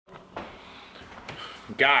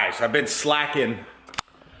Guys, I've been slacking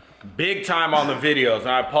big time on the videos, and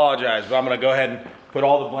I apologize, but I'm gonna go ahead and put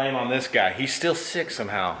all the blame on this guy. He's still sick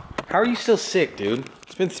somehow. How are you still sick, dude?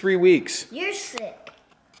 It's been 3 weeks. You're sick.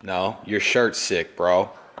 No, your shirt's sick, bro.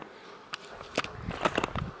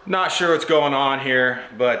 Not sure what's going on here,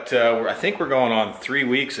 but I think we're going on 3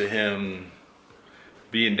 weeks of him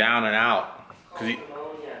being down and out.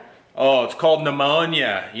 Oh, it's called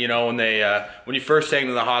pneumonia. You know, when you first take him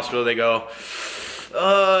to the hospital, they go,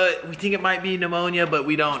 we think it might be pneumonia, but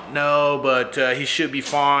we don't know, but he should be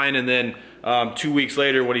fine. And then 2 weeks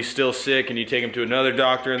later, when he's still sick, and you take him to another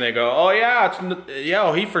doctor, and they go, oh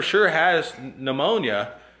yeah, he for sure has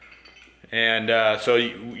pneumonia. And so,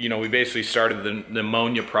 you know, we basically started the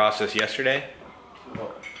pneumonia process yesterday.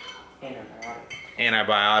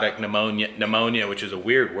 Antibiotic pneumonia, which is a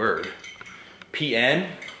weird word. PN?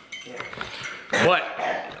 Yeah. But,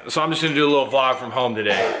 so I'm just gonna do a little vlog from home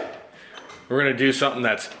today. We're gonna do something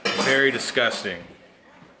that's very disgusting.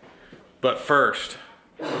 But first,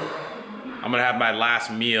 I'm gonna have my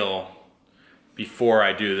last meal before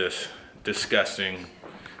I do this disgusting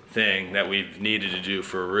thing that we've needed to do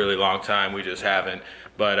for a really long time. We just haven't.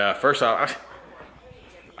 But first off,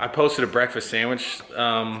 I posted a breakfast sandwich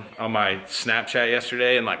on my Snapchat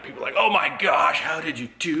yesterday, and like people are like, oh my gosh, how did you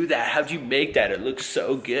do that? How'd you make that? It looks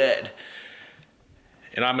so good.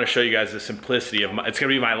 And I'm gonna show you guys the simplicity of it's gonna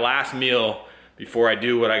be my last meal before I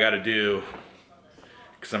do what I gotta do,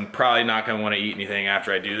 because I'm probably not gonna wanna eat anything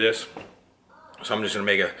after I do this. So I'm just gonna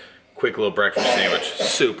make a quick little breakfast sandwich,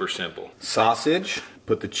 super simple. Sausage,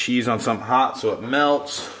 put the cheese on something hot so it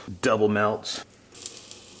melts, double melts.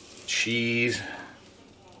 Cheese.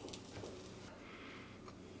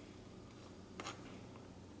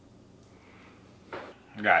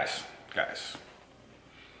 Guys,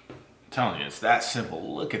 I'm telling you, it's that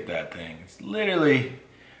simple. Look at that thing. It's literally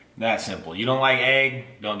that simple. You don't like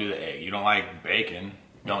egg, don't do the egg. You don't like bacon,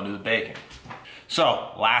 don't do the bacon.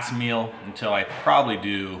 So, last meal until I probably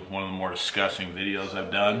do one of the more disgusting videos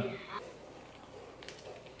I've done.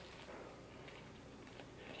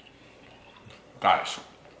 Guys,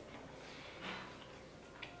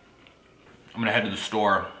 I'm gonna head to the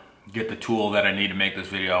store, get the tool that I need to make this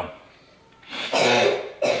video.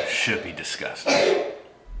 Should be disgusting.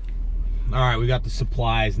 All right, we got the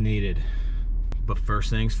supplies needed. But first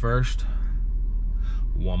things first,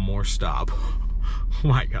 one more stop. Oh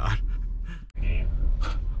my God.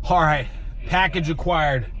 All right, package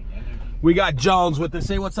acquired. We got Jones with us.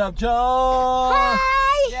 Say what's up, Jones.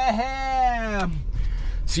 Hi. Yeah.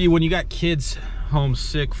 See, when you got kids home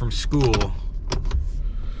sick from school,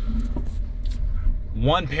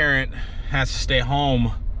 one parent has to stay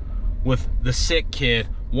home with the sick kid.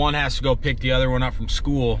 One has to go pick the other one up from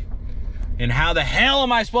school. And how the hell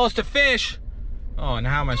am I supposed to fish? Oh, and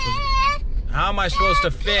how am I supposed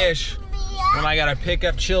to fish when I gotta pick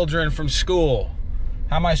up children from school?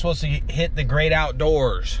 How am I supposed to hit the great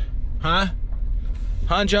outdoors? Huh?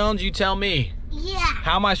 Huh, Jones? You tell me. Yeah.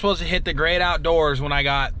 How am I supposed to hit the great outdoors when I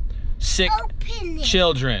got sick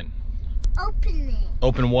children? Open it.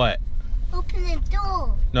 Open what? Open the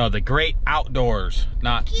door. No, the great outdoors,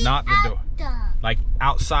 not the door. Like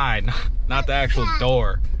outside, not the actual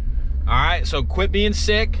door. All right, so quit being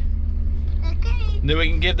sick. Okay. Then we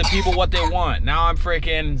can give the people what they want. Now I'm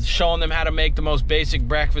freaking showing them how to make the most basic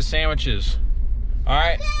breakfast sandwiches. All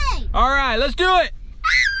right. Okay. All right, let's do it.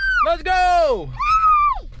 Let's go. All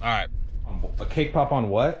right. A cake pop on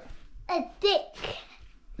what? A dick.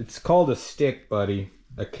 It's called a stick, buddy.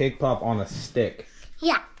 A cake pop on a stick.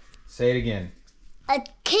 Yeah. Say it again. A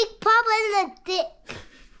cake pop and a dick.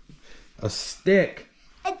 A stick.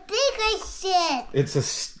 A dick, I said. It's a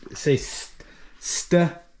say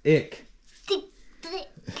stick. Dick.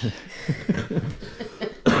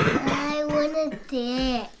 I want a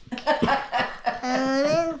dick. I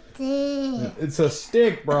want a dick. It's a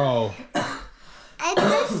stick, bro. I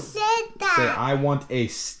just said that. Say, I want a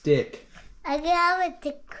stick. I can have a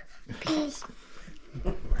dick piece.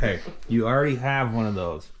 Hey, you already have one of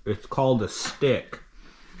those. It's called a stick.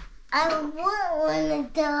 I want one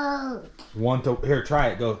of those. Here, try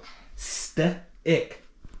it. Go stick. Dick.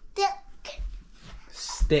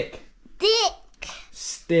 Stick. Dick.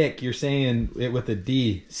 Stick. You're saying it with a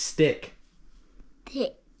D. Stick.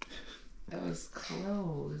 Dick. That was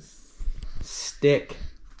close. Stick.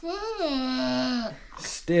 Dick.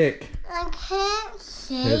 Stick. I can't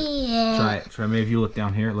say Here, it. try it. Try. Maybe if you look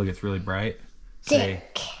down here. Look, it's really bright. Say,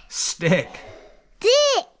 Dick. stick.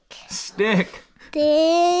 Dick. Stick.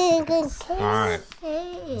 Dick. All right.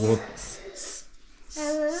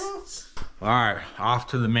 All right, off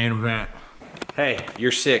to the main event. Hey,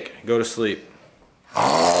 you're sick. Go to sleep.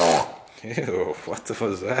 Ew, what the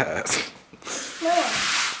was that?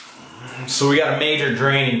 No. So we got a major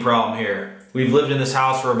draining problem here. We've lived in this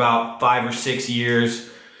house for about 5 or 6 years.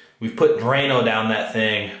 We've put Drano down that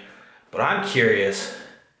thing, but I'm curious,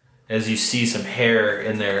 as you see some hair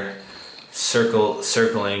in there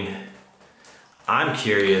circling, I'm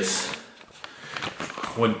curious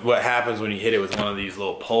what happens when you hit it with one of these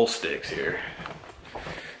little pole sticks here.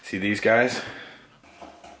 See these guys?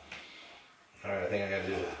 All right, I think I gotta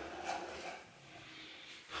do it.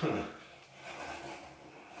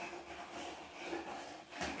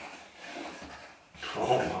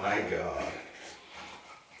 Oh my God.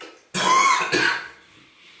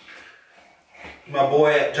 My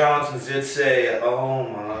boy at Johnson's did say, oh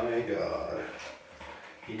my God.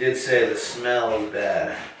 He did say the smell is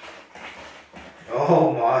bad.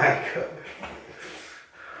 Oh my God.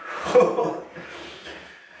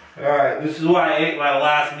 Alright, this is why I ate my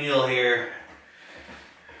last meal here.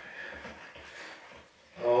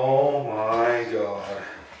 Oh my God.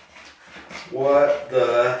 What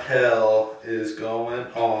the hell is going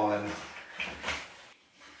on?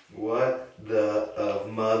 What the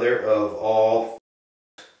mother of all?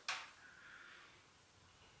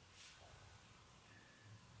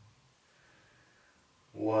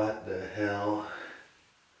 What the hell?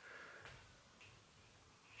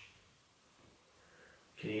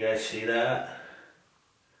 Can you guys see that?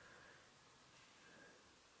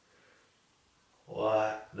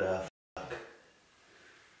 What the fuck?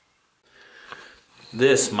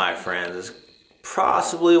 This, my friends, is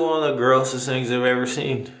possibly one of the grossest things I've ever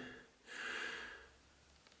seen.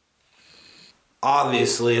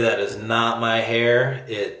 Obviously, that is not my hair.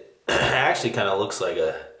 It actually kind of looks like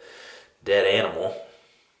a dead animal.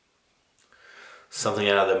 Something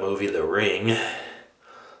out of the movie The Ring.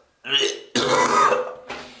 But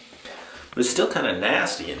it's still kind of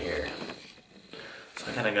nasty in here. So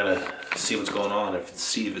I kind of gotta see what's going on,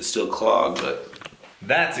 see if it's still clogged, but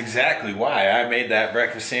that's exactly why I made that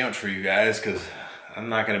breakfast sandwich for you guys, because I'm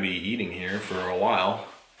not gonna be eating here for a while.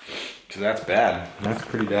 Because that's bad. That's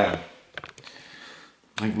pretty bad.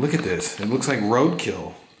 Like, look at this. It looks like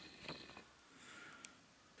roadkill.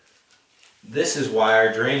 This is why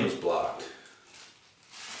our drain was blocked.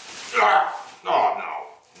 Oh no.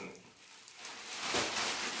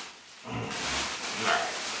 Alright,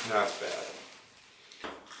 that's bad.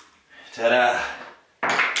 Ta-da.